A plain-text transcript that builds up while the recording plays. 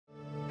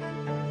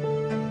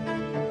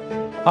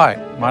Hi,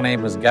 my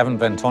name is Gavin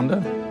Van Tonder,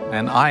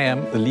 and I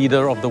am the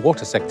leader of the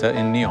water sector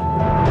in NEOM.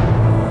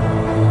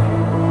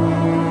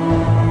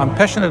 I'm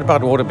passionate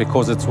about water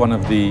because it's one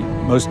of the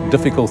most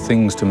difficult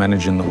things to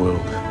manage in the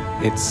world.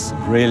 It's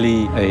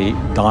really a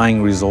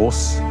dying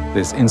resource.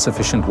 There's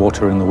insufficient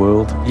water in the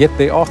world, yet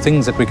there are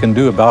things that we can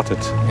do about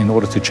it in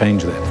order to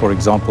change that. For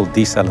example,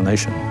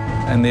 desalination.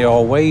 And there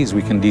are ways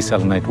we can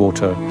desalinate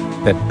water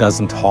that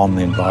doesn't harm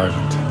the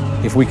environment.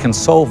 If we can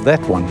solve that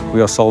one,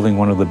 we are solving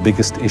one of the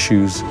biggest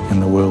issues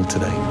in the world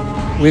today.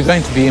 We're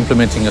going to be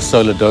implementing a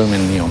solar dome in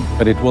NEOM,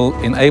 but it will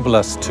enable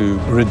us to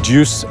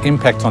reduce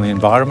impact on the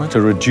environment, to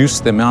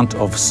reduce the amount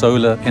of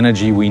solar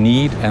energy we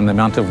need and the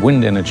amount of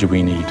wind energy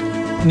we need.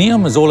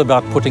 NEOM is all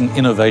about putting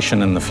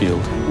innovation in the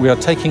field. We are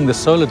taking the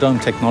solar dome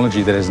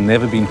technology that has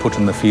never been put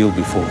in the field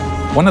before.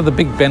 One of the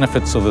big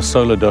benefits of the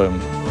solar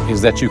dome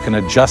is that you can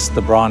adjust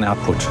the brine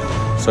output.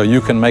 So you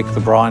can make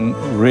the brine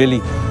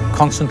really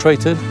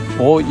concentrated,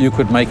 or you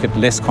could make it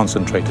less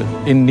concentrated.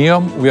 In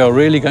NEOM, we are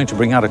really going to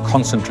bring out a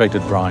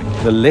concentrated brine.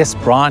 The less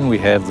brine we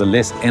have, the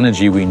less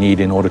energy we need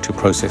in order to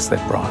process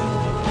that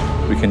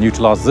brine. We can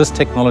utilize this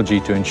technology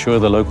to ensure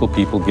the local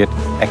people get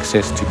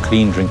access to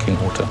clean drinking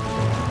water.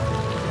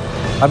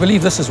 I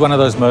believe this is one of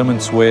those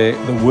moments where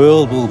the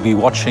world will be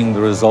watching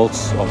the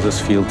results of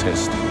this field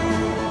test.